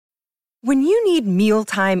When you need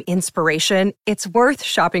mealtime inspiration, it's worth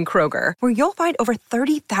shopping Kroger, where you'll find over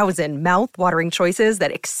 30,000 mouth-watering choices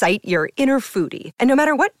that excite your inner foodie. And no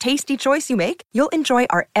matter what tasty choice you make, you'll enjoy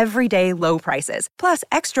our everyday low prices, plus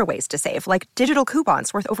extra ways to save, like digital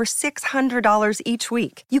coupons worth over $600 each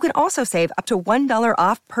week. You can also save up to $1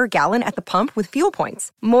 off per gallon at the pump with fuel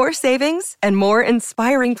points. More savings and more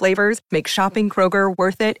inspiring flavors make shopping Kroger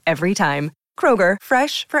worth it every time. Kroger,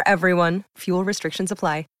 fresh for everyone. Fuel restrictions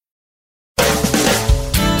apply.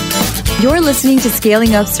 You're listening to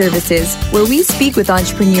Scaling Up Services, where we speak with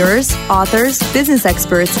entrepreneurs, authors, business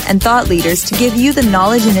experts, and thought leaders to give you the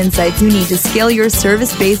knowledge and insights you need to scale your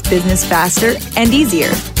service-based business faster and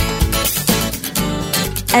easier.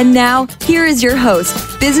 And now, here is your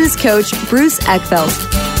host, business coach Bruce Eckfeldt.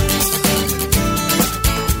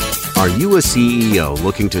 Are you a CEO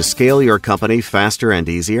looking to scale your company faster and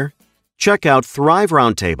easier? Check out Thrive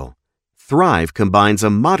Roundtable. Thrive combines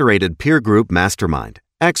a moderated peer group mastermind,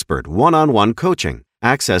 expert one-on-one coaching,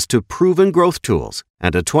 access to proven growth tools,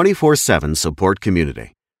 and a 24/7 support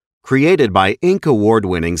community. Created by Inc.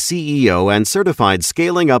 award-winning CEO and certified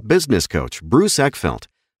scaling-up business coach Bruce Eckfeldt,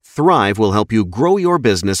 Thrive will help you grow your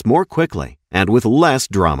business more quickly and with less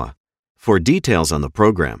drama. For details on the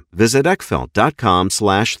program, visit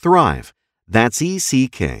eckfeldt.com/thrive. That's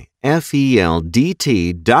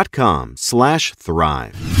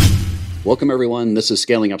ECKFELDT.com/thrive. Welcome, everyone. This is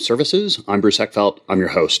Scaling Up Services. I'm Bruce Eckfeldt. I'm your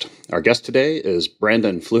host. Our guest today is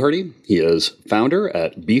Brandon Fluharty. He is founder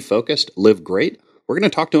at Be Focused, Live Great. We're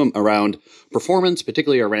going to talk to him around performance,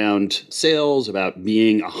 particularly around sales, about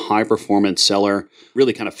being a high-performance seller.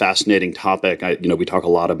 Really kind of fascinating topic. We talk a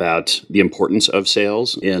lot about the importance of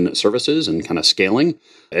sales in services and kind of scaling.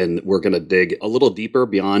 And we're going to dig a little deeper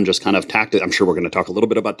beyond just kind of tactics. I'm sure we're going to talk a little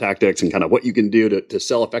bit about tactics and kind of what you can do to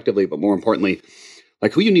sell effectively, but more importantly,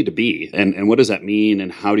 like who you need to be and what does that mean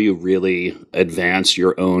and how do you really advance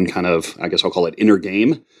your own kind of, I guess I'll call it inner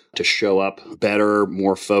game to show up better,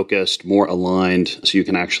 more focused, more aligned so you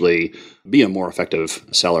can actually be a more effective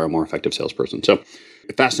seller, a more effective salesperson. So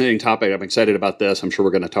a fascinating topic. I'm excited about this. I'm sure we're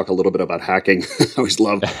going to talk a little bit about hacking. I always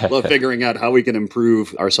love figuring out how we can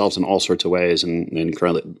improve ourselves in all sorts of ways and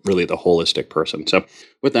really the holistic person. So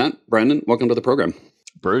with that, Brandon, welcome to the program.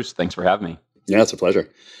 Bruce, thanks for having me. Yeah, it's a pleasure.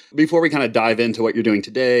 Before we kind of dive into what you're doing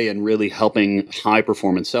today and really helping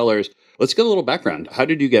high-performance sellers, let's get a little background. How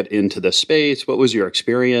did you get into this space? What was your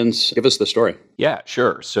experience? Give us the story. Yeah,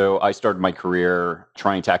 sure. So I started my career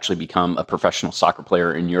trying to actually become a professional soccer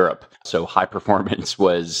player in Europe. So high performance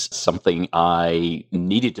was something I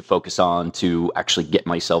needed to focus on to actually get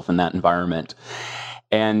myself in that environment.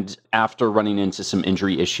 And after running into some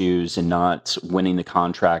injury issues and not winning the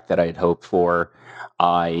contract that I had hoped for,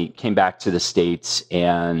 I came back to the States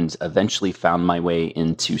and eventually found my way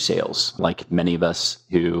into sales. Like many of us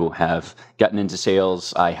who have gotten into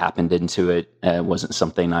sales, I happened into it. It wasn't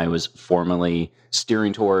something I was formally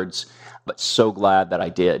steering towards, but so glad that I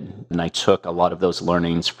did. And I took a lot of those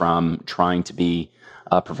learnings from trying to be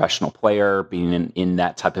a professional player, being in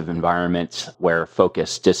that type of environment where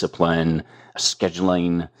focus, discipline,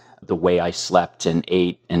 scheduling, the way I slept and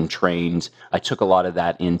ate and trained, I took a lot of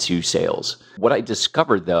that into sales. What I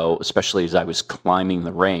discovered, though, especially as I was climbing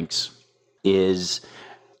the ranks, is,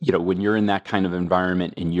 when you're in that kind of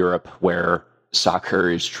environment in Europe where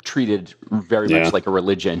soccer is treated very much like a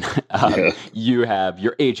religion, you have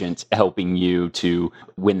your agent helping you to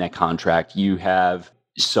win that contract. You have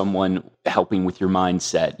someone helping with your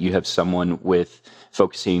mindset. You have someone with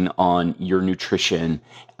focusing on your nutrition,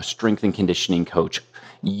 a strength and conditioning coach,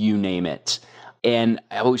 you name it. And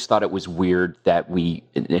I always thought it was weird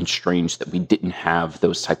and strange that we didn't have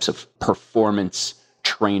those types of performance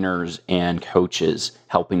trainers and coaches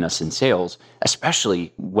helping us in sales,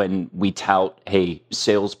 especially when we tout, hey,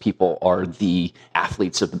 salespeople are the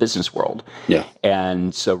athletes of the business world. Yeah.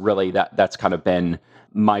 And so really that's kind of been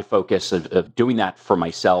my focus of doing that for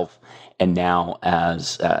myself. And now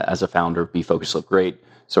as a founder of Be Focused, Live Great,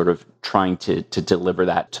 sort of trying to deliver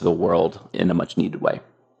that to the world in a much needed way.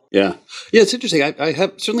 Yeah. Yeah, it's interesting. I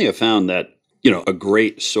have certainly found that, a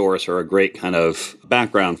great source or a great kind of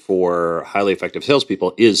background for highly effective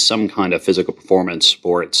salespeople is some kind of physical performance,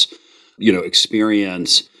 sports,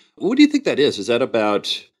 experience. What do you think that is? Is that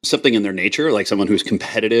about something in their nature, like someone who's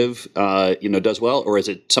competitive, does well? Or is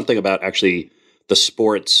it something about actually the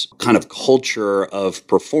sports kind of culture of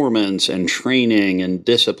performance and training and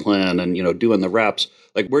discipline and, doing the reps?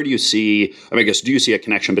 Like, where do you see, do you see a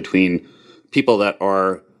connection between people that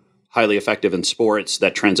are highly effective in sports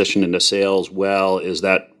that transition into sales well? Is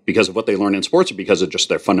that because of what they learn in sports or because of just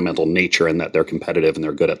their fundamental nature and that they're competitive and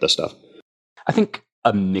they're good at this stuff? I think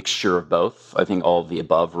A mixture of both. I think all of the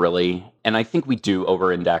above, really. And I think we do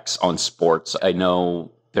over-index on sports. I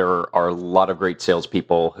know there are a lot of great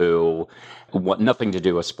salespeople who want nothing to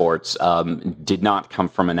do with sports, did not come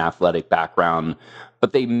from an athletic background,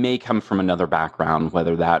 but they may come from another background,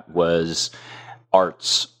 whether that was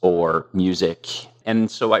arts or music. And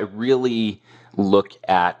so I really look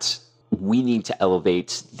at, we need to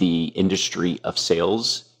elevate the industry of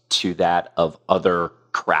sales to that of other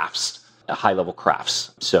crafts, high-level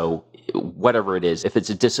crafts. So whatever it is, if it's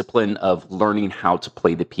a discipline of learning how to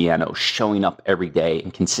play the piano, showing up every day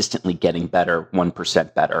and consistently getting better,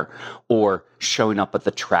 1% better, or showing up at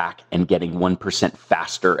the track and getting 1%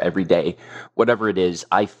 faster every day, whatever it is,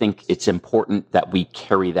 I think it's important that we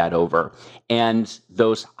carry that over. And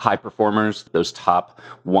those high performers, those top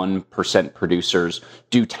 1% producers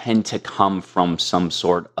do tend to come from some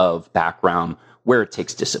sort of background where it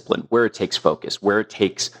takes discipline, where it takes focus, where it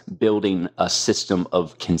takes building a system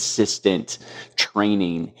of consistent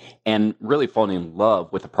training and really falling in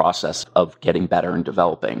love with the process of getting better and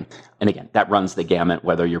developing. And again, that runs the gamut,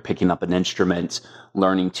 whether you're picking up an instrument,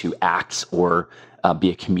 learning to act or be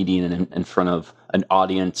a comedian in front of an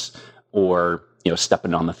audience, or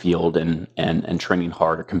stepping on the field and training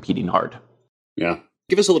hard or competing hard. Yeah.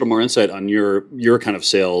 Give us a little more insight on your kind of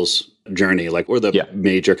sales journey, like what are the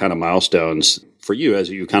major kind of milestones for you as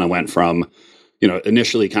you kind of went from,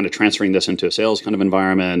 initially kind of transferring this into a sales kind of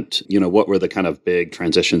environment? What were the kind of big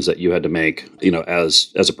transitions that you had to make,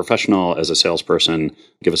 as a professional, as a salesperson?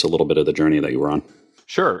 Give us a little bit of the journey that you were on.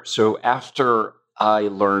 Sure. So after I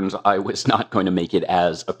learned I was not going to make it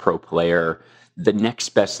as a pro player, the next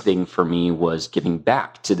best thing for me was giving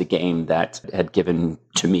back to the game that had given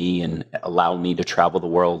to me and allowed me to travel the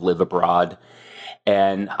world, live abroad.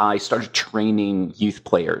 And I started training youth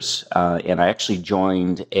players. And I actually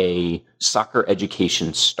joined a soccer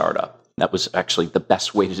education startup. That was actually the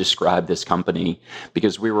best way to describe this company,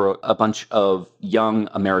 because we were a bunch of young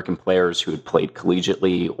American players who had played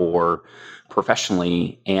collegiately or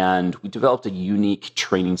professionally. And we developed a unique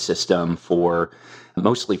training system for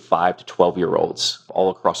mostly 5 to 12-year-olds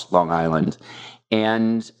all across Long Island.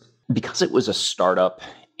 And because it was a startup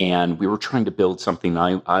and we were trying to build something,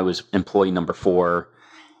 I was employee number 4,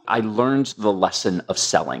 I learned the lesson of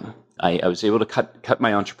selling. I was able to cut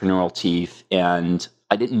my entrepreneurial teeth, and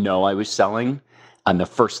I didn't know I was selling. And the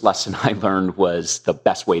first lesson I learned was the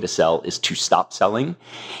best way to sell is to stop selling.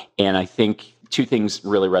 And I think 2 things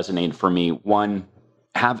really resonated for me. One,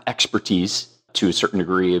 have expertise to a certain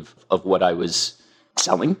degree of what I was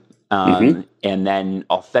selling, and then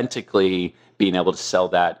authentically being able to sell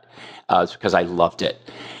that because I loved it.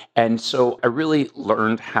 And so I really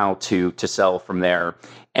learned how to sell from there.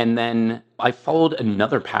 And then I followed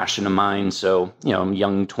another passion of mine. So, I'm a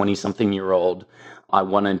young 20-something-year-old. I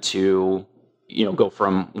wanted to, go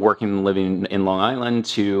from working and living in Long Island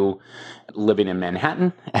to living in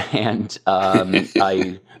Manhattan. And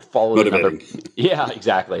I followed another. Yeah,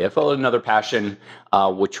 exactly. I followed another passion,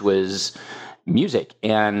 which was music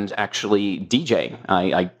and actually DJing.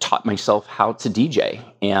 I taught myself how to DJ.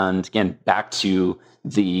 And again, back to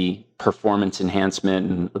the performance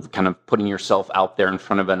enhancement and kind of putting yourself out there in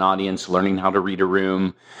front of an audience, learning how to read a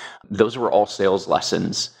room. Those were all sales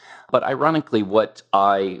lessons. But ironically, what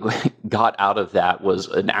I got out of that was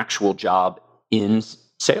an actual job in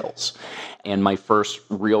sales. And my first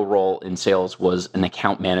real role in sales was an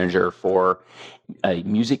account manager for a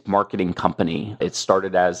music marketing company. It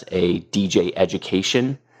started as a DJ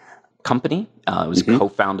education company. It was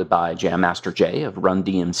co-founded by Jam Master Jay of Run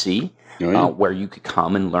DMC, where you could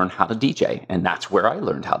come and learn how to DJ. And that's where I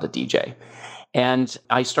learned how to DJ. And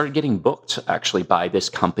I started getting booked actually by this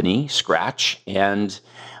company, Scratch. And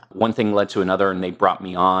one thing led to another, and they brought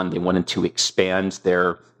me on. They wanted to expand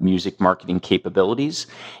their music marketing capabilities.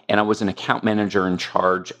 And I was an account manager in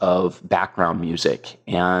charge of background music.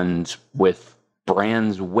 And with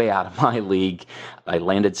brands way out of my league, I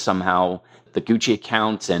landed somehow the Gucci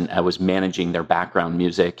account, and I was managing their background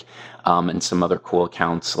music and some other cool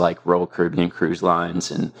accounts like Royal Caribbean Cruise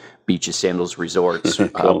Lines and Beaches Sandals Resorts,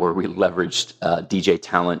 cool. Where we leveraged DJ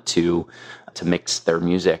talent to mix their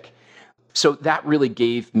music. So that really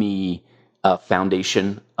gave me a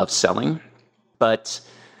foundation of selling. But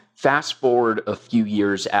fast forward a few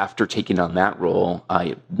years after taking on that role,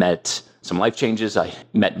 I met some life changes. I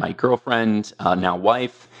met my girlfriend, now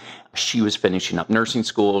wife. She was finishing up nursing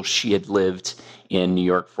school. She had lived in New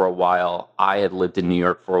York for a while. I had lived in New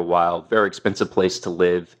York for a while. Very expensive place to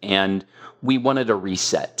live. And we wanted a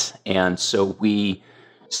reset. And so we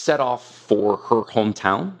set off for her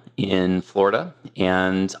hometown in Florida,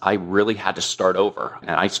 and I really had to start over.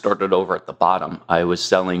 And I started over at the bottom. I was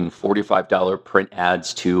selling $45 print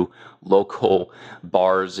ads to local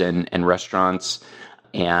bars and restaurants,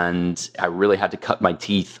 and I really had to cut my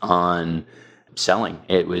teeth on selling.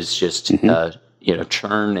 It was just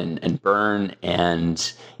churn and burn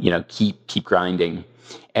and keep grinding.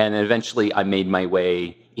 And eventually I made my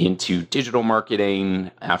way into digital marketing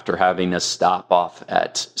after having a stop off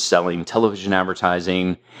at selling television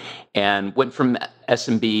advertising, and went from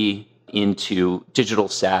SMB into digital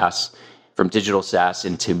SaaS, from digital SaaS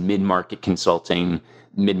into mid-market consulting,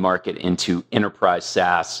 mid-market into enterprise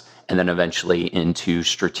SaaS, and then eventually into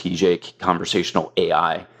strategic conversational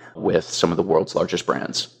AI with some of the world's largest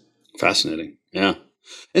brands. Fascinating. Yeah.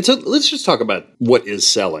 And so let's just talk about what is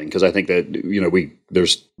selling, because I think that,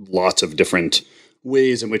 there's lots of different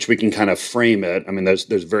ways in which we can kind of frame it. I mean, there's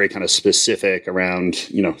very kind of specific around,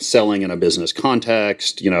 selling in a business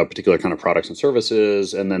context, particular kind of products and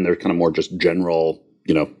services. And then there's kind of more just general,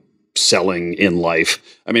 selling in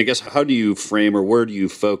life. I mean, I guess, how do you frame, or where do you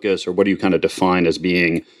focus, or what do you kind of define as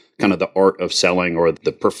being kind of the art of selling or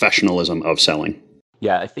the professionalism of selling?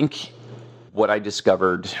 Yeah, I think what I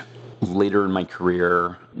discovered later in my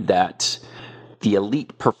career, that the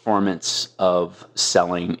elite performance of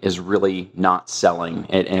selling is really not selling.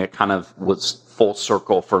 And it kind of was full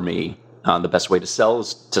circle for me. The best way to sell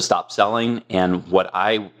is to stop selling. And what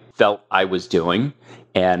I felt I was doing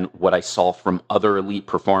and what I saw from other elite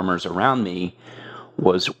performers around me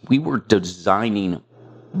was we were designing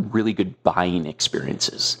really good buying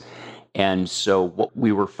experiences. And so what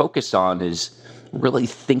we were focused on is really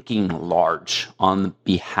thinking large on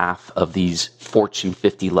behalf of these Fortune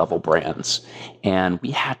 50 level brands. And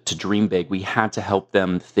we had to dream big. We had to help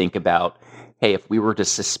them think about, hey, if we were to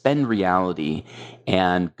suspend reality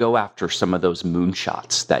and go after some of those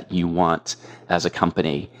moonshots that you want as a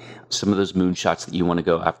company, some of those moonshots that you want to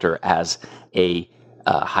go after as a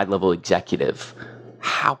high-level executive,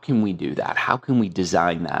 how can we do that? How can we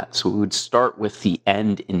design that? So we would start with the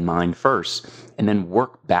end in mind first, and then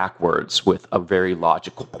work backwards with a very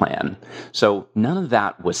logical plan. So none of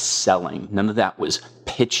that was selling. None of that was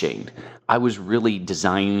pitching. I was really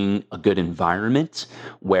designing a good environment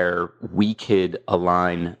where we could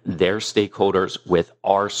align their stakeholders with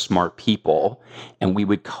our smart people, and we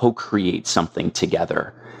would co-create something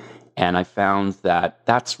together. And I found that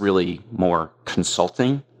that's really more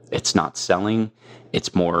consulting. It's not selling.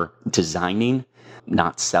 It's more designing,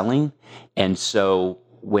 not selling. And so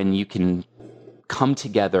when you can come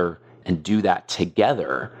together and do that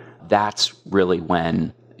together, that's really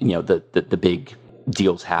when, the big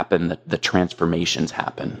deals happen, the transformations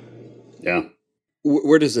happen. Yeah.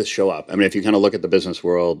 Where does this show up? I mean, if you kind of look at the business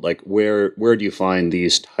world, like where do you find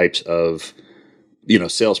these types of,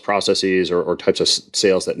 sales processes or types of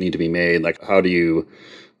sales that need to be made? Like, how do you,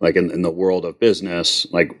 like in the world of business,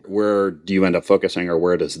 like where do you end up focusing, or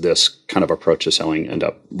where does this kind of approach to selling end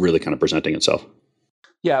up really kind of presenting itself?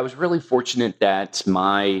 Yeah, I was really fortunate that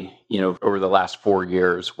over the last 4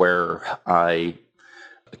 years where I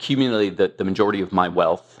accumulated the majority of my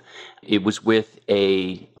wealth, it was with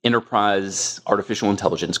a enterprise artificial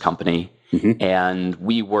intelligence company. Mm-hmm. And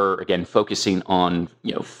we were, again, focusing on,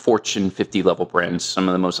 Fortune 50 level brands, some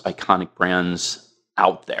of the most iconic brands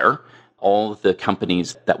out there, all of the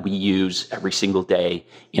companies that we use every single day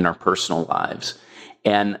in our personal lives.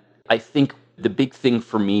 And I think the big thing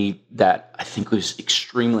for me that I think was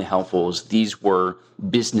extremely helpful is these were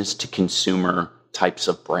business to consumer types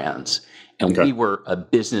of brands. And we were a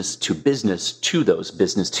business to those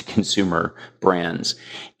business to consumer brands.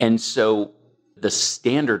 And so the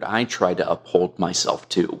standard I tried to uphold myself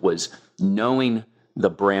to was knowing the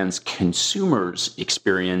brand's consumers'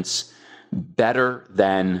 experience better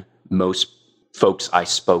than most folks I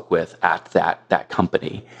spoke with at that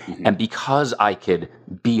company. Mm-hmm. And because I could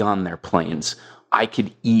be on their planes, I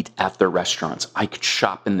could eat at their restaurants, I could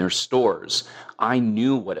shop in their stores, I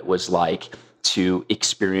knew what it was like to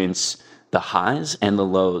experience the highs and the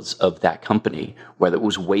lows of that company, whether it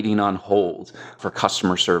was waiting on hold for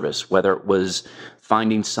customer service, whether it was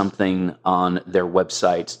finding something on their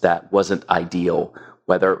website that wasn't ideal,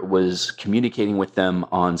 whether it was communicating with them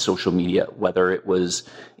on social media, whether it was,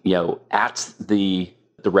 at the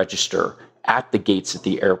register, at the gates at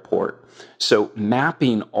the airport. So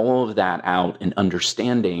mapping all of that out and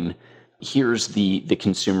understanding, here's the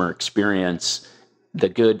consumer experience, the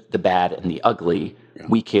good, the bad, and the ugly. Yeah.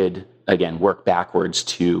 We could, again, work backwards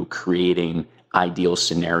to creating ideal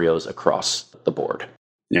scenarios across the board.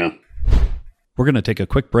 Yeah. We're going to take a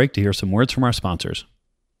quick break to hear some words from our sponsors.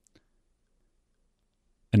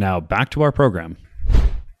 And now back to our program.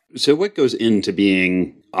 So what goes into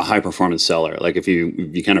being a high performance seller? Like if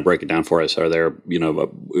you kind of break it down for us, are there,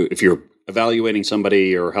 if you're evaluating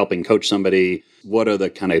somebody or helping coach somebody, what are the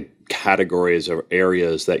kind of categories or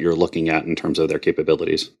areas that you're looking at in terms of their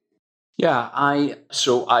capabilities? Yeah, I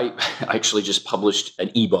actually just published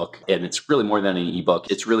an ebook, and it's really more than an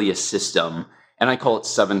ebook. It's really a system, and I call it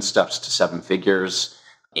 7 Steps to 7 Figures.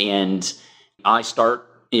 And I start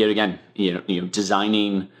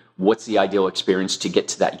designing what's the ideal experience to get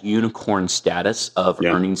to that unicorn status of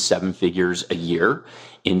earning 7 figures a year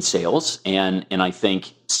in sales. And I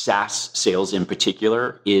think SaaS sales in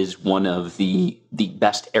particular is one of the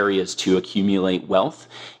best areas to accumulate wealth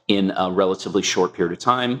in a relatively short period of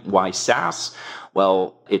time. Why SaaS?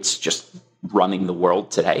 Well, it's just running the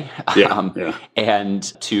world today.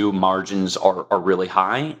 And 2, margins are really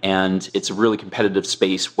high, and it's a really competitive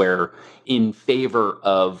space where in favor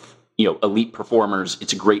of elite performers,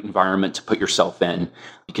 it's a great environment to put yourself in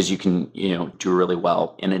because you can, do really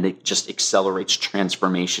well. And it just accelerates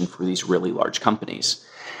transformation for these really large companies.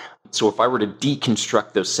 So if I were to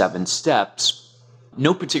deconstruct those 7 steps,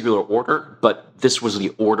 no particular order, but this was the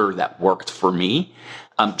order that worked for me.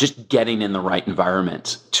 Just getting in the right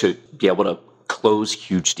environment to be able to close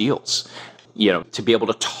huge deals. To be able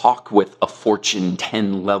to talk with a Fortune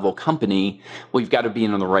 10 level company, well, you've got to be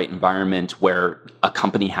in the right environment where a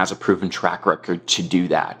company has a proven track record to do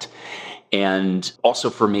that. And also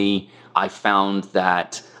for me, I found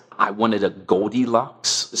that I wanted a Goldilocks,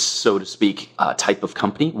 so to speak, type of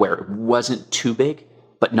company where it wasn't too big,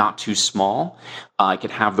 but not too small. I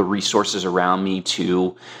could have the resources around me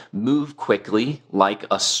to move quickly like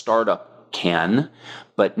a startup can,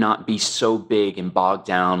 but not be so big and bogged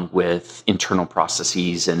down with internal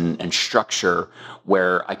processes and structure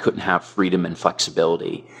where I couldn't have freedom and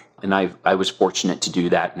flexibility. And I was fortunate to do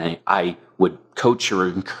that. And I would coach or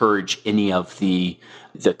encourage any of the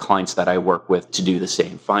clients that I work with to do the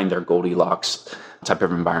same, find their Goldilocks type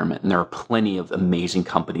of environment. And there are plenty of amazing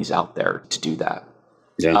companies out there to do that.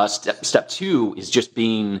 Yeah. Step 2 is just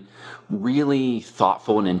being really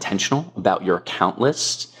thoughtful and intentional about your account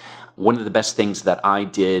list. One of the best things that I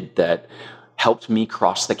did that helped me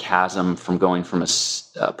cross the chasm from going from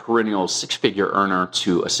a perennial 6-figure earner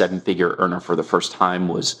to a 7-figure earner for the first time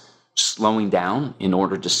was slowing down in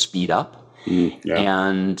order to speed up.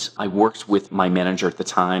 And I worked with my manager at the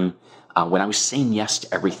time when I was saying yes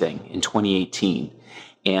to everything in 2018.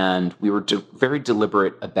 And we were very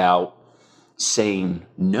deliberate about saying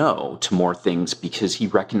no to more things because he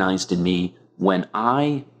recognized in me when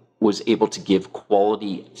I was able to give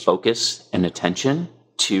quality focus and attention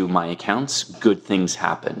to my accounts, good things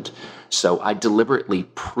happened. So I deliberately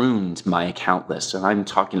pruned my account list. And I'm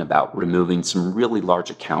talking about removing some really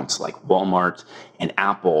large accounts like Walmart and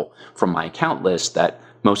Apple from my account list that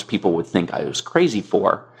most people would think I was crazy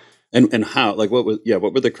for. And how? Like what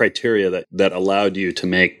were the criteria that allowed you to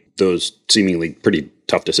make those seemingly pretty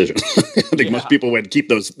tough decisions? I think most people would keep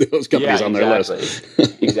those companies on their list.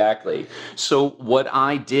 Exactly. So what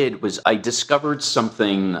I did was I discovered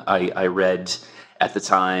something I read at the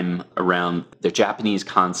time around the Japanese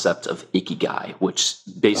concept of ikigai, which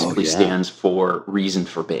basically stands for reason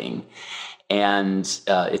for being. And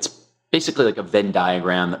it's basically like a Venn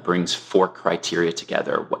diagram that brings 4 criteria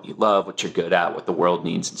together: what you love, what you're good at, what the world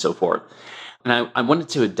needs, and so forth. And I wanted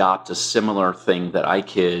to adopt a similar thing that I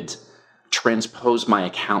could transpose my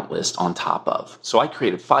account list on top of. So I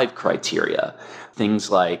created 5 criteria,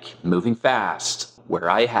 things like moving fast, where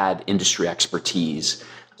I had industry expertise,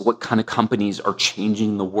 what kind of companies are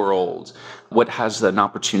changing the world, what has an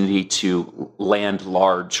opportunity to land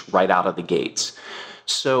large right out of the gates.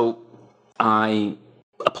 So I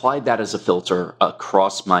applied that as a filter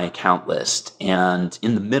across my account list, and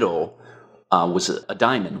in the middle was a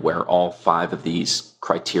diamond where all 5 of these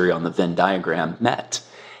criteria on the Venn diagram met.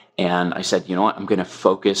 And I said, you know what, I'm going to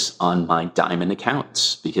focus on my diamond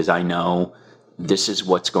accounts because I know this is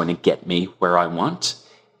what's going to get me where I want.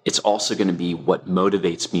 It's also going to be what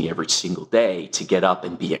motivates me every single day to get up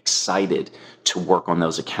and be excited to work on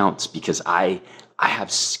those accounts because I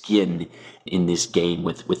have skin in this game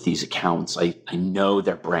with these accounts. I know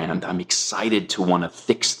their brand. I'm excited to want to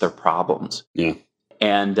fix their problems. Yeah.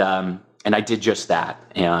 And I did just that.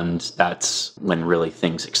 And that's when really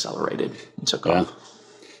things accelerated and took off.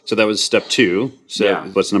 So that was step 2. So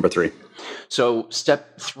what's number 3? So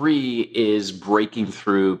step 3 is breaking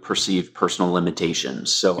through perceived personal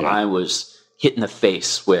limitations. So I was hit in the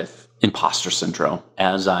face with imposter syndrome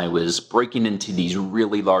as I was breaking into these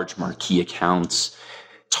really large marquee accounts,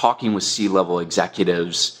 talking with C-level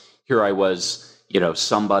executives. Here I was,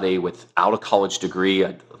 somebody without a college degree.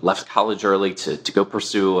 I'd left college early to go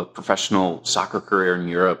pursue a professional soccer career in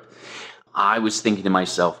Europe, I was thinking to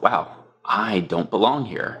myself, wow, I don't belong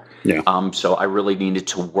here. Yeah. So I really needed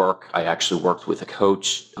to work. I actually worked with a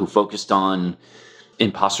coach who focused on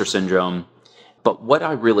imposter syndrome. But what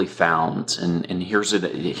I really found, and here's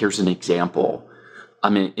an example,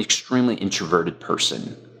 I'm an extremely introverted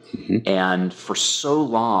person. Mm-hmm. And for so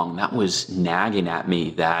long, that was nagging at me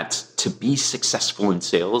that to be successful in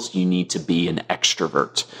sales, you need to be an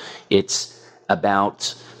extrovert. It's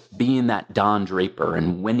about being that Don Draper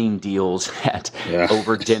and winning deals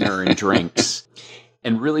over dinner and drinks.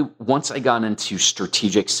 And really, once I got into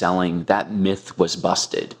strategic selling, that myth was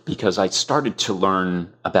busted because I started to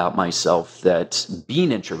learn about myself that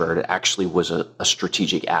being introverted actually was a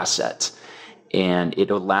strategic asset. And it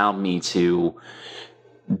allowed me to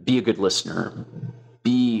be a good listener,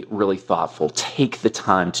 be really thoughtful, take the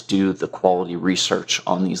time to do the quality research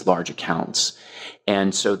on these large accounts.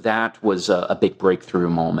 And so that was a big breakthrough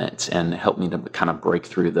moment and helped me to kind of break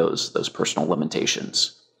through those personal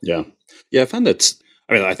limitations. Yeah. Yeah, I find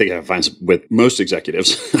I think I find with most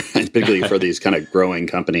executives, particularly for these kind of growing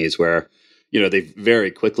companies where, they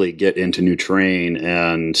very quickly get into new terrain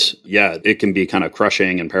and it can be kind of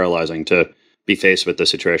crushing and paralyzing to be faced with the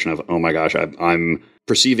situation of, oh my gosh, I'm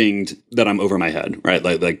perceiving that I'm over my head, right?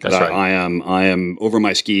 Like that right. I am over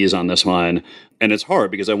my skis on this one. And it's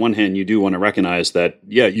hard because on one hand, you do want to recognize that,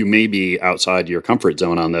 you may be outside your comfort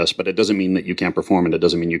zone on this, but it doesn't mean that you can't perform and it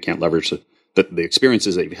doesn't mean you can't leverage the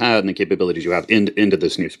experiences that you've had and the capabilities you have into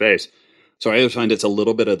this new space. So I always find it's a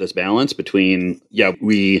little bit of this balance between,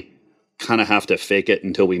 we kind of have to fake it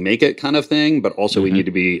until we make it kind of thing, but also we need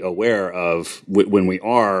to be aware of when we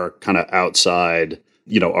are kind of outside,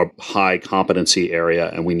 a high competency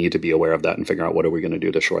area, and we need to be aware of that and figure out what are we going to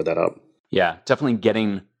do to shore that up. Yeah, definitely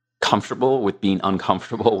getting comfortable with being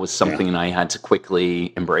uncomfortable was something I had to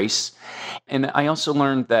quickly embrace. And I also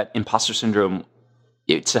learned that imposter syndrome,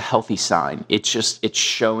 it's a healthy sign. It's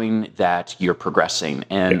showing that you're progressing.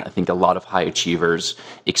 And I think a lot of high achievers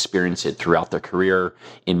experience it throughout their career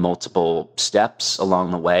in multiple steps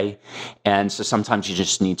along the way. And so sometimes you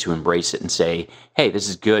just need to embrace it and say, hey, this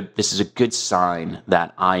is good. This is a good sign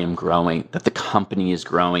that I am growing, that the company is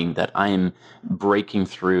growing, that I am breaking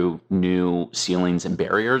through new ceilings and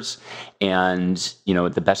barriers. And,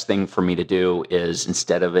 the best thing for me to do is,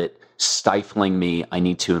 instead of it stifling me, I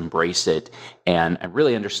need to embrace it and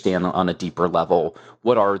really understand on a deeper level,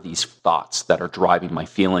 what are these thoughts that are driving my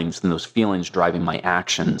feelings, and those feelings driving my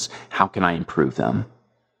actions? How can I improve them?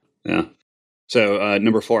 Yeah. So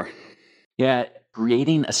number 4. Yeah,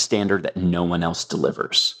 creating a standard that no one else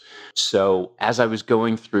delivers. So as I was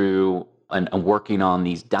going through and working on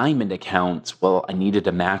these diamond accounts, I needed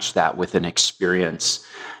to match that with an experience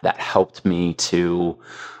that helped me to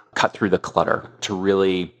cut through the clutter, to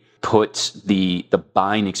really put the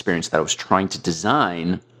buying experience that I was trying to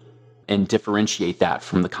design and differentiate that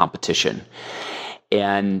from the competition.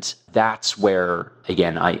 And that's where,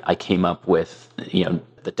 again, I came up with,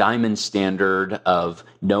 the diamond standard of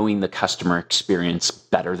knowing the customer experience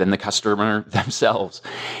better than the customer themselves.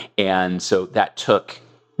 And so that took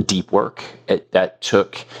deep work. That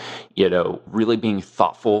took, really being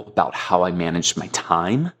thoughtful about how I managed my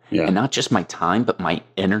time, and not just my time, but my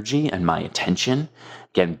energy and my attention.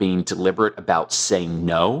 Again, being deliberate about saying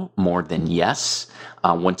no more than yes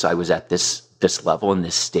once I was at this level and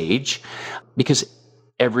this stage, because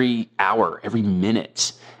every hour, every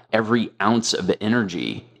minute, every ounce of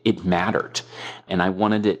energy, it mattered. And I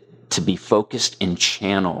wanted it to be focused and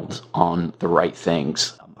channeled on the right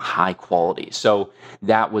things, high quality. So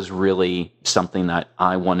that was really something that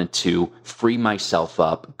I wanted to free myself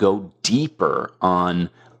up, go deeper on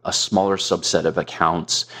a smaller subset of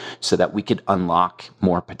accounts so that we could unlock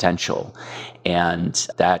more potential. And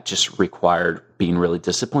that just required being really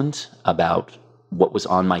disciplined about what was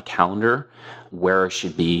on my calendar, where I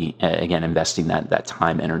should be, again, investing that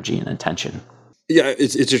time, energy, and attention. Yeah,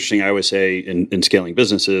 it's interesting. I always say in scaling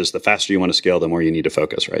businesses, the faster you want to scale, the more you need to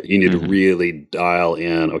focus, right? You need to really dial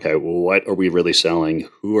in, okay, what are we really selling?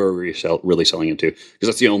 Who are we really selling into? Because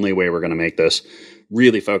that's the only way we're going to make this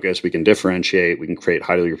really focus. We can differentiate. We can create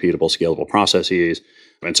highly repeatable, scalable processes.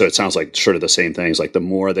 And so it sounds like sort of the same things. Like the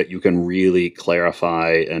more that you can really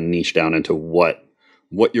clarify and niche down into what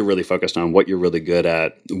you're really focused on, what you're really good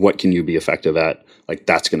at, what can you be effective at, like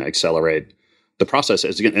that's going to accelerate the process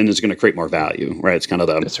and it's going to create more value, right? It's kind of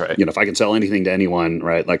That's right. If I can sell anything to anyone,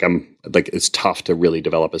 right? It's tough to really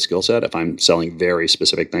develop a skill set. If I'm selling very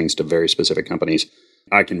specific things to very specific companies,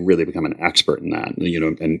 I can really become an expert in that,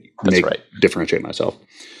 and differentiate myself.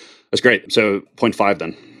 That's great. So point 5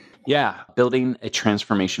 then. Yeah. Building a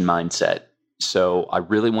transformation mindset. So I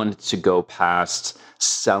really wanted to go past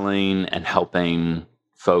selling and helping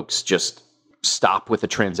folks just stop with a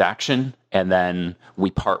transaction and then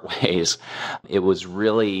we part ways. It was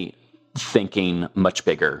really thinking much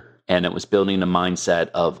bigger. And it was building a mindset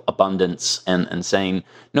of abundance and saying,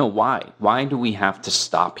 no, why? Why do we have to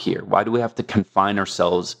stop here? Why do we have to confine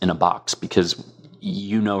ourselves in a box? Because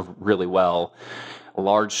you know really well,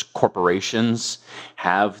 large corporations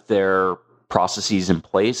have their processes in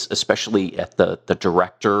place, especially at the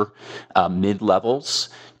director mid-levels,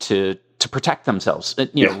 to protect themselves.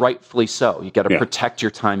 Rightfully so. You got to protect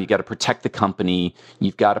your time. You got to protect the company.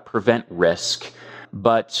 You've got to prevent risk.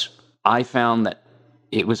 But I found that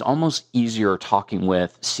it was almost easier talking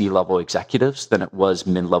with C-level executives than it was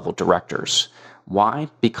mid-level directors. Why?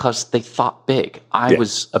 Because they thought big. I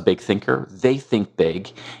was a big thinker. They think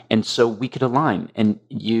big. And so we could align. And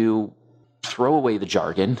you throw away the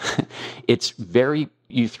jargon.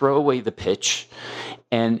 You throw away the pitch,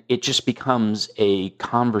 and it just becomes a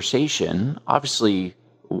conversation. Obviously,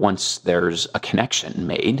 once there's a connection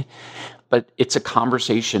made, but it's a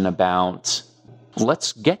conversation about,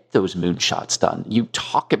 let's get those moonshots done. You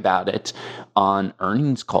talk about it on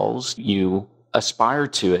earnings calls. You aspire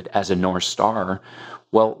to it as a North Star.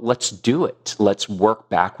 Well, let's do it. Let's work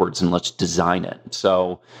backwards and let's design it.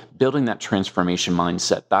 So building that transformation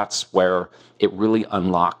mindset, that's where it really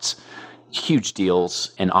unlocked huge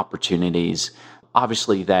deals and opportunities.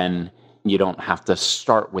 Obviously, then you don't have to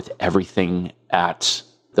start with everything at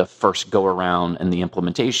the first go around and the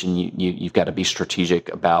implementation. You've got to be strategic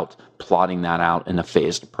about plotting that out in a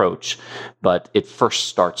phased approach. But it first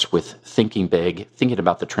starts with thinking big, thinking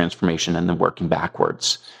about the transformation, and then working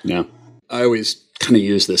backwards. Yeah. I always kind of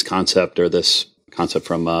use this concept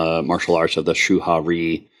from martial arts of the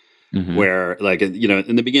Shuhari, where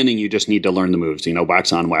in the beginning, you just need to learn the moves,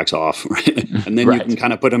 wax on, wax off, right? And then you can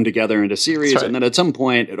kind of put them together into series. Right. And then at some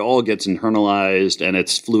point, it all gets internalized and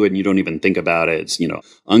it's fluid and you don't even think about it. It's,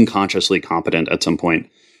 unconsciously competent at some point.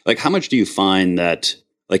 Like, how much do you find that,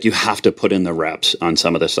 you have to put in the reps on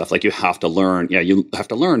some of this stuff? Like, you have to learn, you have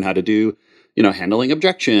to learn how to do, handling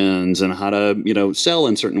objections and how to, sell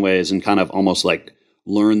in certain ways and kind of almost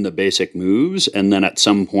learn the basic moves. And then at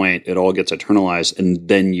some point it all gets internalized. And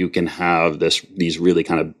then you can have these really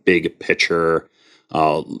kind of big picture,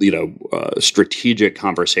 strategic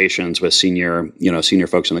conversations with senior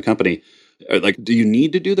folks in the company. Do you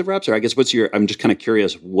need to do the reps? Or I guess I'm just kind of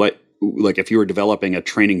curious if you were developing a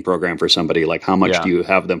training program for somebody, how much do you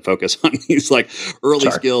have them focus on these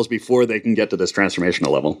early skills before they can get to this transformational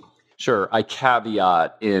level? Sure. I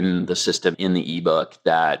caveat in the system, in the ebook,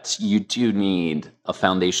 that you do need a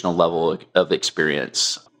foundational level of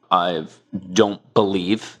experience. I don't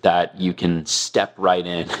believe that you can step right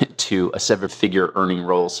in to a seven-figure earning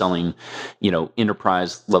role selling,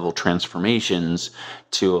 enterprise level transformations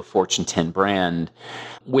to a Fortune 10 brand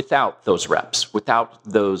without those reps, without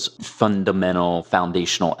those fundamental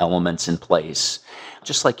foundational elements in place,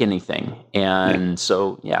 just like anything. And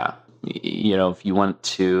so, if you want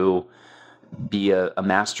to be a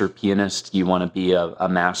master pianist, you want to be a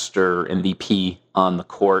master MVP on the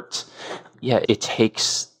court, it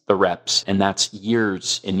takes the reps, and that's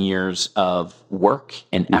years and years of work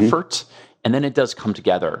and effort. And then it does come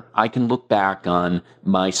together. I can look back on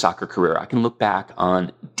my soccer career. I can look back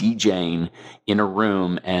on DJing in a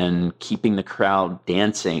room and keeping the crowd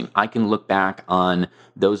dancing. I can look back on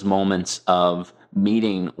those moments of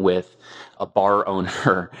meeting with a bar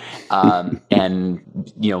owner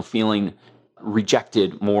and feeling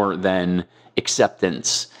rejected more than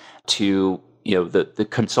acceptance, to the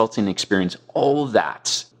consulting experience. All of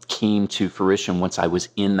that came to fruition once I was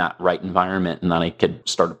in that right environment, and then I could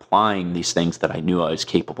start applying these things that I knew I was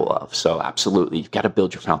capable of. So absolutely, you've got to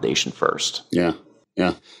build your foundation first.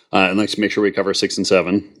 And let's make sure we cover 6 and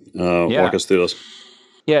 7. Walk us through those.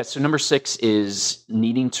 Yeah, so number 6 is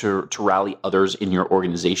needing to rally others in your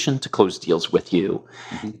organization to close deals with you.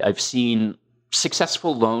 I've seen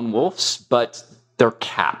successful lone wolves, but they're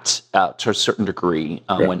capped to a certain degree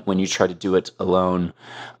when you try to do it alone.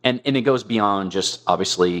 And it goes beyond just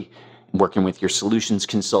obviously working with your solutions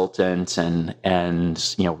consultant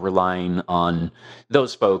and relying on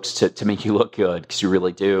those folks to make you look good, because you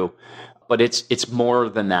really do. But it's more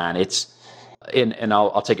than that. And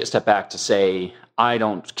I'll take a step back to say, I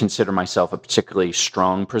don't consider myself a particularly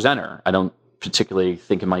strong presenter. I don't particularly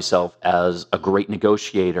think of myself as a great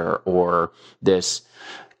negotiator or this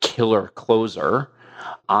killer closer.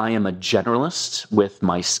 I am a generalist with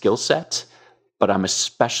my skill set, but I'm a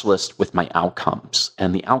specialist with my outcomes.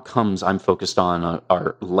 And the outcomes I'm focused on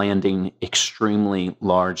are landing extremely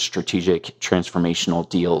large strategic transformational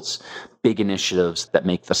deals, big initiatives that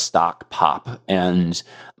make the stock pop and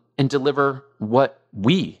deliver what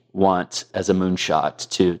we want as a moonshot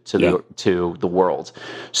to the world.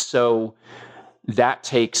 So that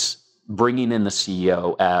takes bringing in the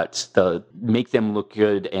CEO make them look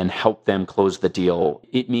good and help them close the deal.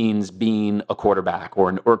 It means being a quarterback or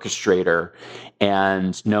an orchestrator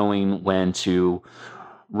and knowing when to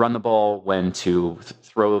run the ball, when to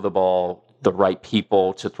throw the ball, the right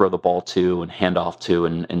people to throw the ball to and hand off to,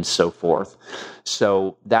 and so forth.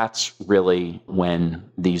 So that's really when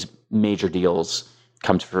these major deals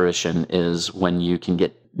come to fruition, is when you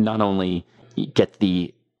can not only get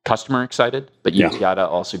the customer excited, but you've got to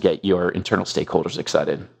also get your internal stakeholders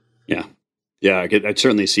excited. Yeah. I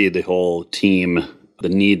certainly see the whole team, the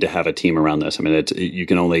need to have a team around this. I mean, you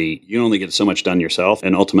can only get so much done yourself,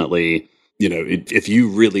 and ultimately, if you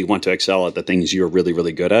really want to excel at the things you're really,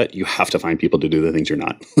 really good at, you have to find people to do the things you're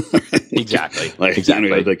not. Exactly.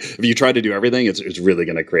 Exactly. If you try to do everything, it's really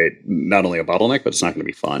going to create not only a bottleneck, but it's not going to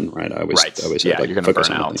be fun, right? I always you're going to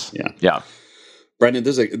burn out. Yeah. Brandon,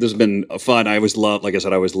 this has been fun. I always love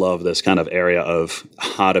this kind of area of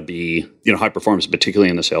how to be, high performance,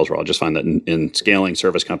 particularly in the sales role. I just find that in scaling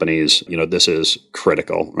service companies, this is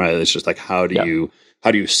critical, right? It's just like, how do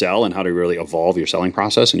you sell, and how do you really evolve your selling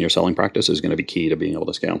process and your selling practice is going to be key to being able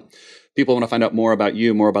to scale. People want to find out more about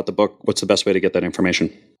you, more about the book. What's the best way to get that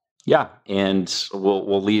information? Yeah, and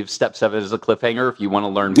we'll leave step 7 as a cliffhanger. If you want to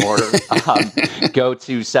learn more, go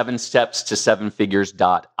to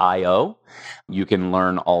 7steps-7figures.io. You can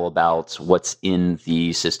learn all about what's in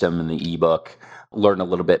the system and the ebook, learn a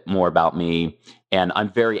little bit more about me. And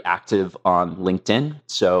I'm very active on LinkedIn,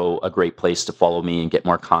 so a great place to follow me and get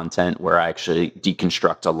more content where I actually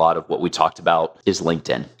deconstruct a lot of what we talked about is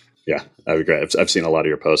LinkedIn. Yeah, that'd be great. I've seen a lot of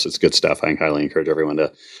your posts. It's good stuff. I highly encourage everyone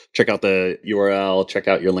to check out the URL, check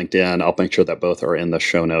out your LinkedIn. I'll make sure that both are in the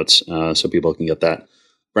show notes so people can get that.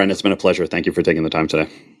 Brandon, it's been a pleasure. Thank you for taking the time today.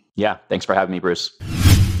 Yeah, thanks for having me, Bruce.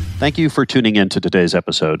 Thank you for tuning in to today's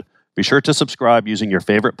episode. Be sure to subscribe using your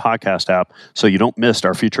favorite podcast app so you don't miss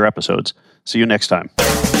our future episodes. See you next time.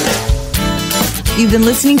 You've been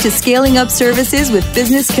listening to Scaling Up Services with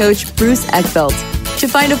business coach Bruce Eckfeldt. To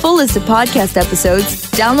find a full list of podcast episodes,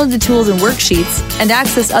 download the tools and worksheets, and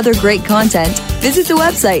access other great content, visit the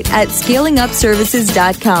website at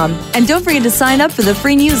scalingupservices.com. And don't forget to sign up for the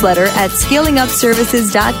free newsletter at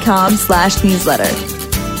scalingupservices.com/newsletter.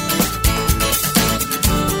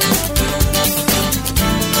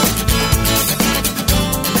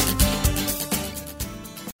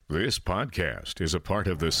 This podcast is a part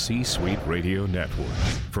of the C-Suite Radio Network.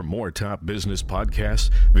 For more top business podcasts,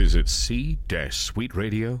 visit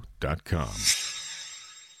c-suiteradio.com.